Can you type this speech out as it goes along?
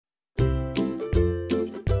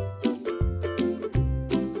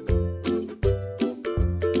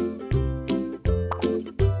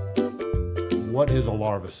What is a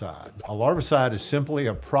larvicide? A larvicide is simply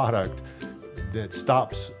a product that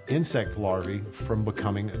stops insect larvae from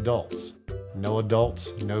becoming adults. No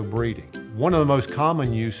adults, no breeding. One of the most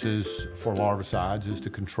common uses for larvicides is to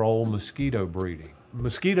control mosquito breeding.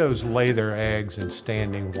 Mosquitoes lay their eggs in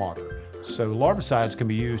standing water, so larvicides can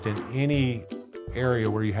be used in any area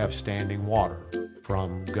where you have standing water,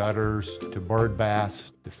 from gutters to bird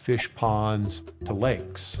baths to fish ponds to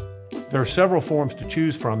lakes. There are several forms to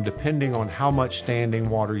choose from depending on how much standing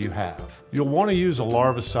water you have. You'll want to use a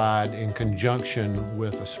larvicide in conjunction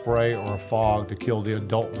with a spray or a fog to kill the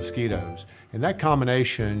adult mosquitoes, and that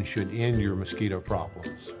combination should end your mosquito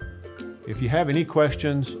problems. If you have any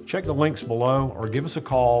questions, check the links below or give us a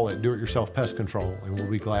call at Do It Yourself Pest Control and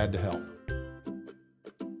we'll be glad to help.